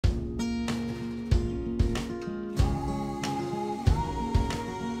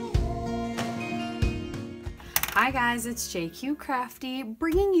Hi guys, it's JQ Crafty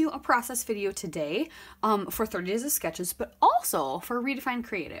bringing you a process video today for 30 Days of Sketches, but also for Redefine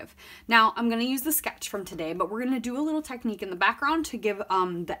Creative. Now, I'm going to use the sketch from today, but we're going to do a little technique in the background to give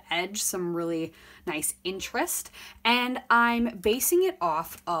the edge some really nice interest, and I'm basing it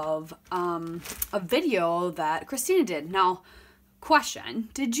off of a video that Christina did. Now, question,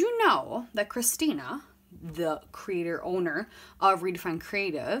 did you know that Christina, the creator owner of Redefine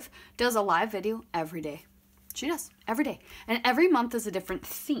Creative, does a live video every day? She does, every day. And every month is a different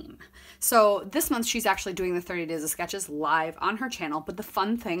theme. So this month she's actually doing the 30 Days of Sketches live on her channel. But the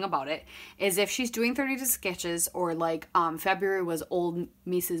fun thing about it is if she's doing 30 Days of Sketches, or like February was old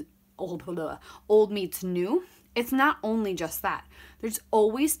meets new, it's not only just that. There's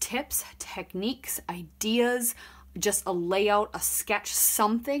always tips, techniques, ideas, just a layout, a sketch,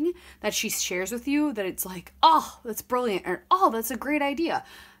 something that she shares with you that it's like, oh, that's brilliant, or oh, that's a great idea.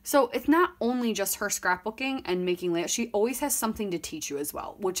 So it's not only just her scrapbooking and making layouts, she always has something to teach you as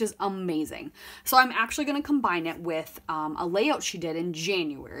well, which is amazing. So I'm actually going to combine it with a layout she did in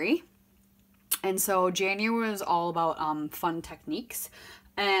January. And so January was all about fun techniques.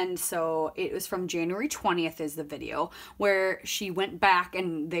 And so it was from January 20th is the video where she went back,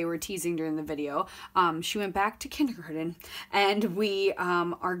 and they were teasing during the video. She went back to kindergarten, and we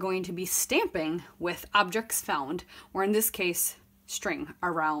are going to be stamping with objects found, or in this case, string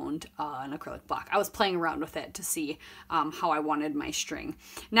around an acrylic block. I was playing around with it to see how I wanted my string.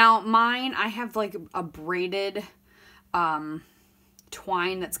 Now mine, I have like a braided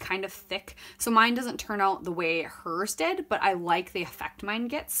twine that's kind of thick, so mine doesn't turn out the way hers did, but I like the effect mine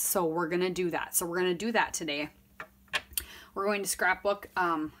gets, so we're gonna do that. So we're gonna do that today. We're going to scrapbook,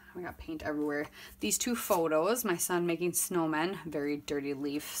 we got paint everywhere, these two photos, my son making snowmen, very dirty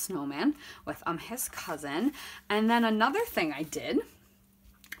leaf snowman, with his cousin. And then another thing I did,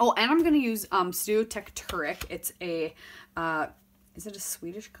 oh, and I'm going to use Studio Tekturek. It's a, is it a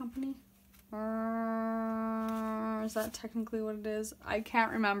Swedish company? Is that technically what it is? I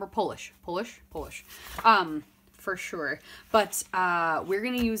can't remember. Polish. For sure. But we're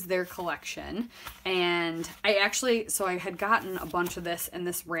going to use their collection. And I actually, so I had gotten a bunch of this, and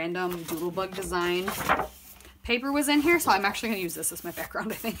this random Doodlebug design paper was in here, so I'm actually going to use this as my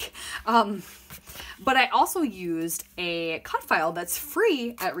background, I think. But I also used a cut file that's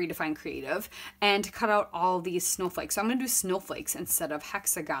free at Redefine Creative, and to cut out all these snowflakes. So I'm going to do snowflakes instead of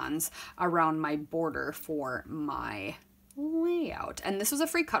hexagons around my border for my layout. And this was a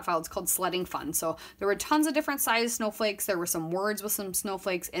free cut file. It's called Sledding Fun. So there were tons of different size snowflakes. There were some words with some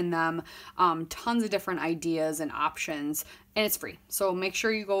snowflakes in them, tons of different ideas and options, and it's free. So make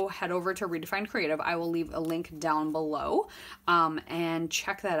sure you go head over to Redefine Creative. I will leave a link down below and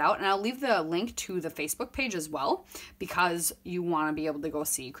check that out. And I'll leave the link to the Facebook page as well, because you want to be able to go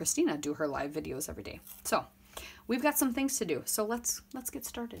see Christina do her live videos every day. So we've got some things to do. So let's get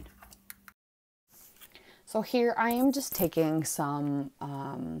started. So here I am just taking some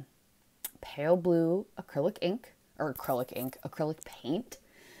pale blue acrylic paint,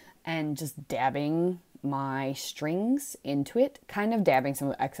 and just dabbing my strings into it, kind of dabbing some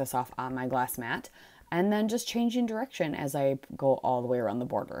of the excess off on my glass mat, and then just changing direction as I go all the way around the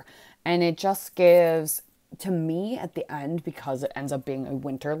border. And it just gives, to me at the end, because it ends up being a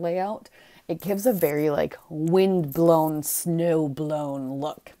winter layout, it gives a very like wind-blown, snow-blown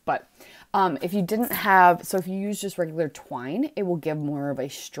look. But if you didn't have, so if you use just regular twine, it will give more of a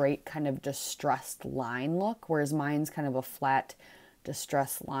straight kind of distressed line look, whereas mine's kind of a flat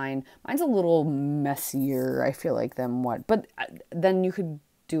distressed line. Mine's a little messier, I feel like, than what, but then you could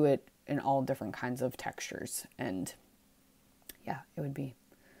do it in all different kinds of textures, and yeah, it would be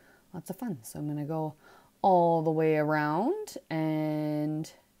lots of fun. So I'm going to go all the way around,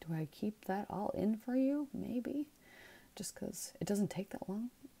 and do I keep that all in for you? Maybe, just because it doesn't take that long.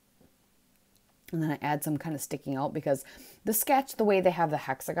 And then I add some kind of sticking out, because the sketch, the way they have the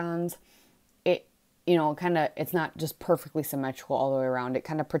hexagons, it, you know, kind of, it's not just perfectly symmetrical all the way around. It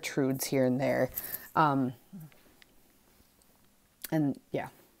kind of protrudes here and there. And yeah,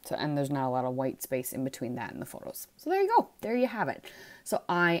 so, and there's not a lot of white space in between that and the photos. So there you go. There you have it. So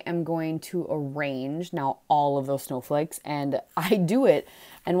I am going to arrange now all of those snowflakes, and I do it.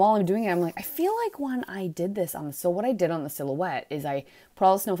 And while I'm doing it, I'm like, I feel like when I did this so what I did on the silhouette is I put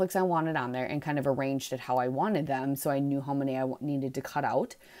all the snowflakes I wanted on there and kind of arranged it how I wanted them, so I knew how many I needed to cut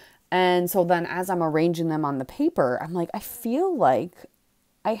out. And so then as I'm arranging them on the paper, I'm like, I feel like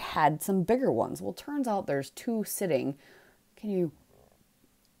I had some bigger ones. Well, turns out there's two sitting. Can you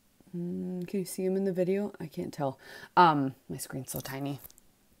see them in the video? I can't tell. My screen's so tiny.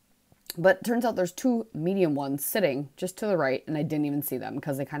 But turns out there's two medium ones sitting just to the right, and I didn't even see them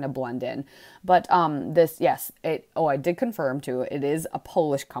because they kind of blend in. But I did confirm too, it is a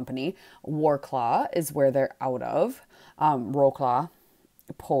Polish company. Wrocław is where they're out of. Wrocław,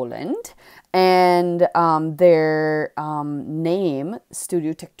 Poland, and their name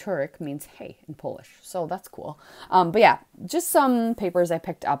Studio Tekturek means hay in Polish, so that's cool. But yeah, just some papers I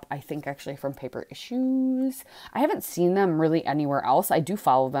picked up, I think actually from Paper Issues. I haven't seen them really anywhere else. I do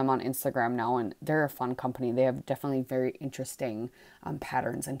follow them on Instagram now, and they're a fun company. They have definitely very interesting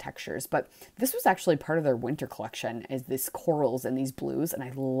patterns and textures. But this was actually part of their winter collection, is this corals and these blues, and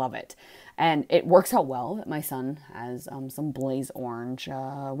I love it. And it works out well that my son has some blaze orange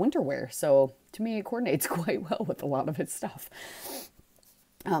winter wear. So to me, it coordinates quite well with a lot of his stuff.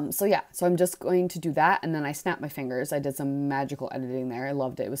 So I'm just going to do that. And then I snapped my fingers. I did some magical editing there. I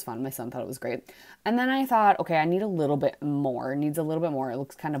loved it. It was fun. My son thought it was great. And then I thought, okay, I need a little bit more. It needs a little bit more. It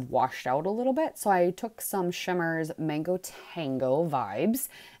looks kind of washed out a little bit. So I took some Shimmer's Mango Tango Vibes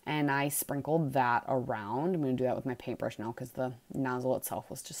and I sprinkled that around. I'm going to do that with my paintbrush now because the nozzle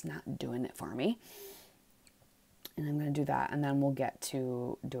itself was just not doing it for me. And I'm going to do that. And then we'll get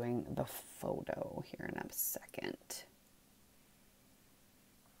to doing the photo here in a second.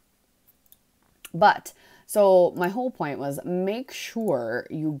 But so my whole point was make sure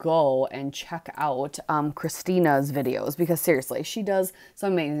you go and check out Christina's videos, because seriously, she does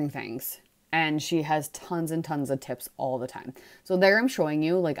some amazing things and she has tons and tons of tips all the time. So there I'm showing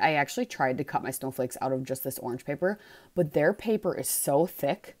you, like, I actually tried to cut my snowflakes out of just this orange paper, but their paper is so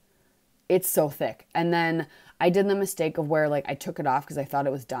thick. It's so thick. And then I did the mistake of where, like, I took it off because I thought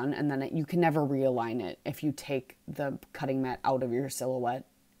it was done, and then you can never realign it if you take the cutting mat out of your silhouette.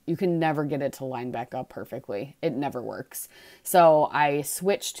 You can never get it to line back up perfectly. It never works. So I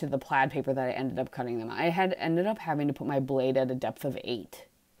switched to the plaid paper that I ended up cutting them. I had ended up having to put my blade at a depth of 8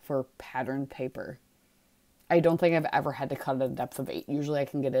 for patterned paper. I don't think I've ever had to cut at a depth of 8. Usually I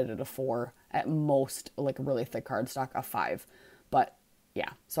can get it at a 4, at most, like a really thick cardstock, a 5. But yeah,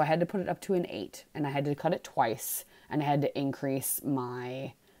 so I had to put it up to an 8, and I had to cut it twice, and I had to increase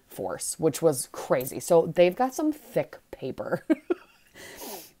my force, which was crazy. So they've got some thick paper.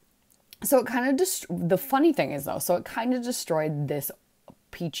 So it kind of the funny thing is though, so it kind of destroyed this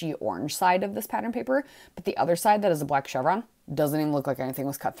peachy orange side of this pattern paper, but the other side that is a black chevron doesn't even look like anything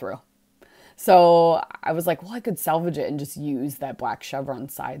was cut through. So I was like, well, I could salvage it and just use that black chevron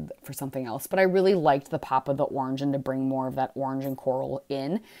side for something else. But I really liked the pop of the orange and to bring more of that orange and coral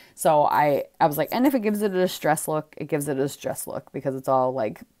in. So I was like, and if it gives it a distress look, it gives it a distress look because it's all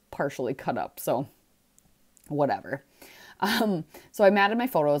like partially cut up. So whatever. So I matted my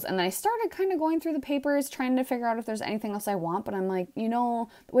photos and then I started kind of going through the papers trying to figure out if there's anything else I want, but I'm like, you know,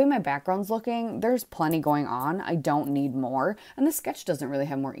 the way my background's looking, there's plenty going on. I don't need more. And the sketch doesn't really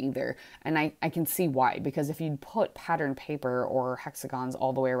have more either. And I can see why, because if you'd put patterned paper or hexagons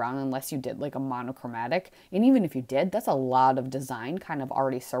all the way around, unless you did like a monochromatic, and even if you did, that's a lot of design kind of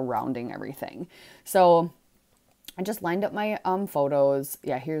already surrounding everything. So I just lined up my photos.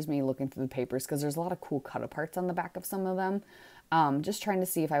 Yeah, here's me looking through the papers because there's a lot of cool cut aparts on the back of some of them. Just trying to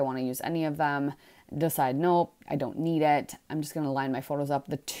see if I want to use any of them. Decide, nope, I don't need it. I'm just going to line my photos up.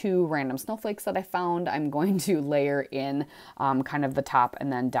 The 2 random snowflakes that I found, I'm going to layer in kind of the top and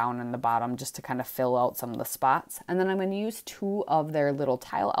then down in the bottom just to kind of fill out some of the spots. And then I'm going to use 2 of their little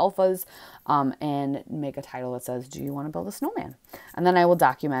tile alphas and make a title that says, do you want to build a snowman? And then I will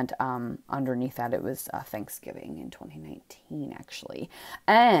document underneath that it was Thanksgiving in 2019 actually.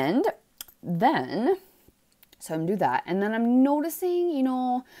 And then so I'm gonna do that. And then I'm noticing, you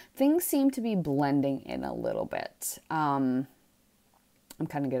know, things seem to be blending in a little bit. I'm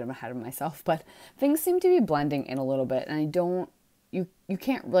kind of getting ahead of myself, but things seem to be blending in a little bit. And you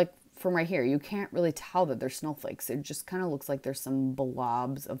can't, like, from right here, you can't really tell that they're snowflakes. It just kind of looks like there's some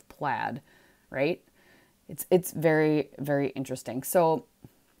blobs of plaid, right? It's very, very interesting. So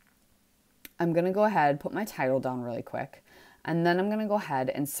I'm gonna go ahead, put my title down really quick. And then I'm going to go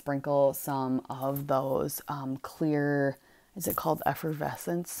ahead and sprinkle some of those clear, is it called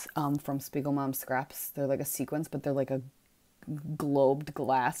effervescence from Spiegelmom Scraps? They're like a sequence, but they're like a globed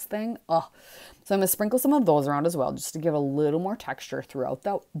glass thing. Oh, so I'm going to sprinkle some of those around as well, just to give a little more texture throughout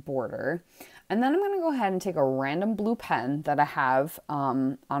that border. And then I'm going to go ahead and take a random blue pen that I have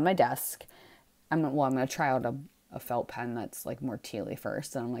on my desk. I'm going to try out a felt pen that's like more tealy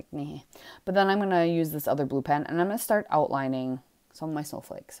first, and I'm like, meh. But then I'm going to use this other blue pen and I'm going to start outlining some of my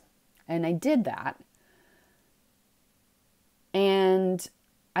snowflakes. And I did that and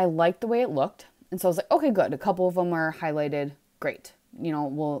I liked the way it looked. And so I was like, okay, good. A couple of them are highlighted. Great. You know,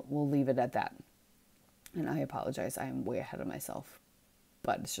 we'll leave it at that. And I apologize. I am way ahead of myself.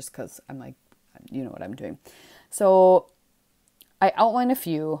 but it's just because I'm like, you know what I'm doing. So I outline a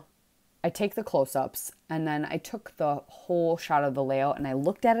few, I take the close-ups, and then I took the whole shot of the layout and I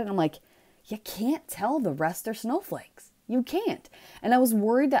looked at it and I'm like, you can't tell the rest are snowflakes. You can't. And I was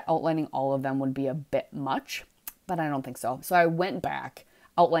worried that outlining all of them would be a bit much, but I don't think so. So I went back,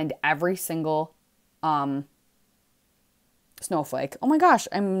 outlined every single snowflake. Oh my gosh,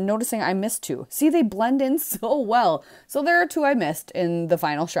 I'm noticing I missed 2. See, they blend in so well. So there are 2 I missed in the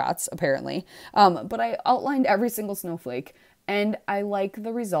final shots, apparently. But I outlined every single snowflake, and I like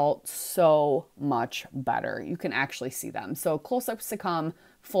the result so much better. You can actually see them. So close-ups to come,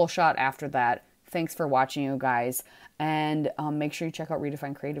 full shot after that. Thanks for watching, you guys. And make sure you check out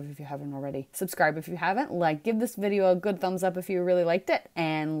Redefine Creative if you haven't already. Subscribe if you haven't. Like, give this video a good thumbs up if you really liked it.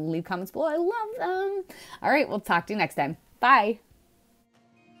 And leave comments below. I love them. All right, we'll talk to you next time. Bye.